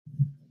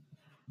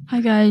Hi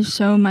guys,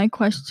 so my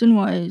question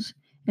was,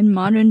 in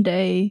modern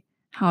day,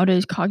 how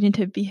does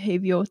cognitive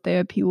behavioral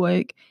therapy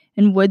work,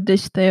 and would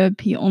this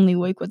therapy only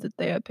work with a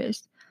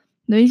therapist?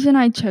 The reason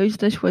I chose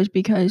this was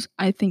because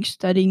I think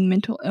studying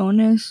mental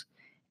illness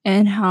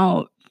and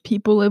how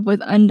people live with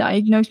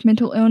undiagnosed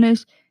mental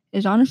illness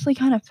is honestly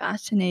kind of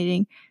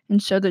fascinating.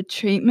 And so the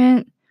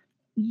treatment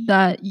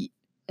that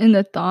and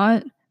the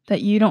thought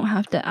that you don't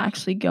have to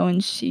actually go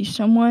and see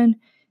someone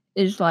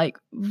is like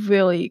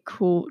really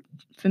cool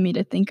for me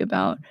to think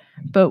about.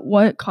 But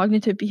what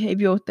cognitive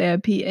behavioral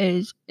therapy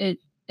is,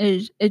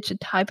 it's a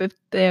type of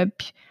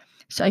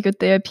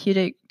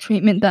psychotherapeutic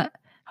treatment that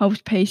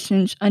helps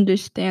patients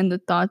understand the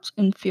thoughts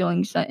and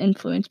feelings that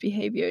influence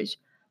behaviors.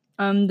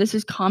 This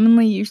is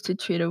commonly used to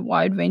treat a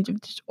wide range of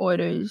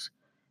disorders,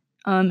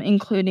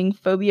 including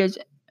phobias,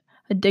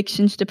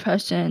 addictions,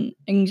 depression,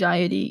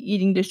 anxiety,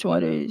 eating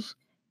disorders,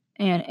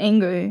 and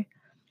anger.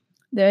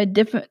 There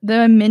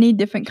are many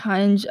different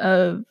kinds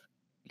of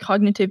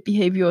cognitive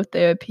behavioral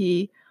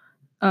therapy.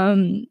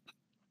 Um,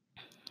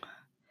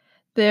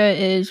 there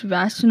is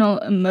rational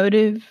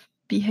emotive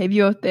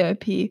behavioral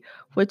therapy,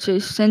 which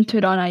is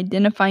centered on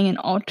identifying and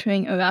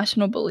altering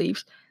irrational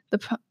beliefs.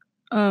 It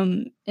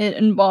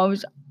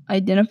involves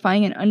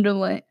identifying and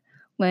underlying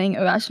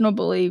irrational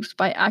beliefs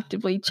by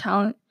actively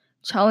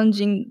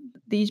challenging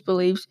these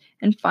beliefs,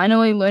 and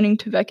finally learning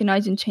to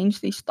recognize and change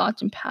these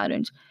thoughts and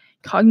patterns.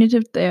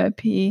 Cognitive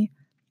therapy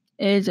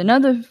is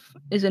another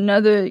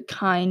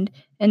kind,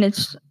 and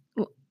it's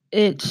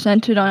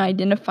centered on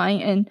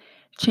identifying and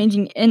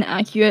changing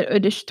inaccurate or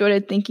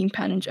distorted thinking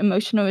patterns,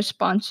 emotional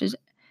responses,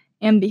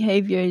 and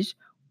behaviors.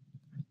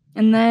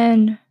 And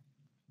then,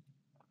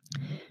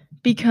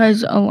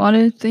 because a lot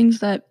of things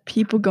that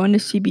people go into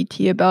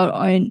CBT about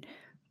are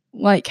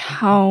like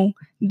how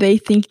they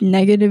think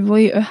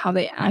negatively or how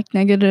they act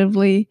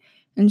negatively.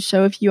 And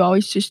so if you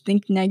always just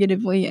think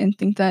negatively and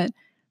think that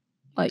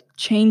like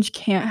change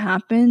can't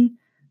happen,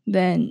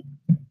 then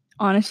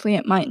honestly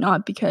it might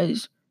not,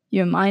 because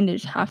your mind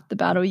is half the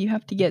battle you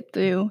have to get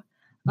through.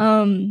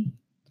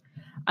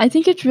 I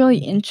think it's really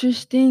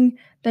interesting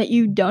that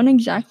you don't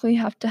exactly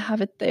have to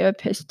have a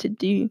therapist to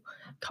do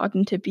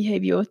cognitive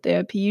behavioral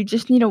therapy. You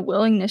just need a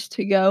willingness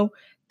to go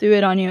through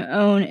it on your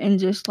own, and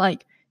just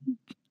like,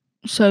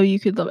 so you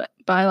could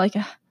buy like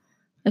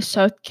a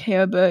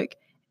self-care book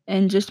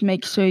and just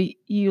make sure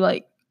you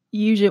like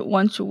use it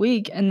once a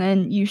week, and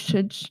then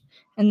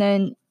and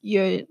then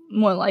you're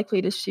more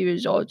likely to see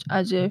results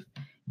as if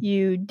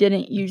you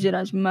didn't use it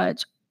as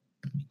much.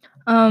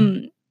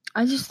 um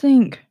I just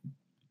think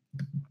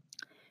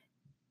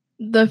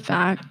the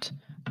fact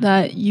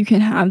that you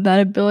can have that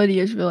ability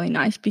is really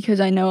nice, because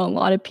I know a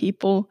lot of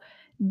people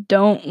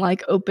don't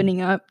like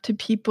opening up to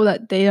people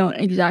that they don't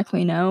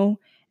exactly know,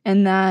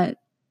 and that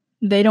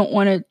they don't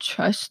want to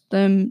trust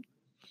them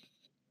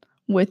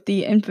with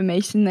the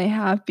information they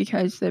have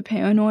because they're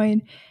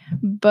paranoid,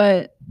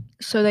 but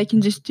so they can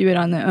just do it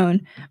on their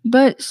own.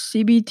 But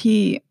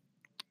CBT,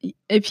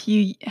 if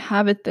you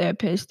have a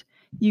therapist,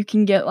 you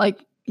can get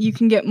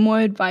more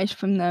advice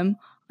from them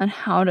on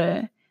how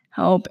to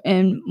help,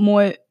 and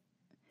more,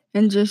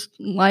 and just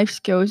life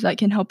skills that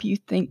can help you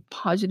think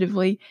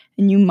positively,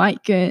 and you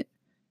might get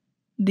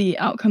the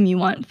outcome you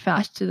want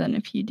faster than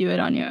if you do it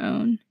on your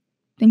own.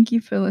 Thank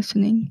you for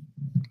listening.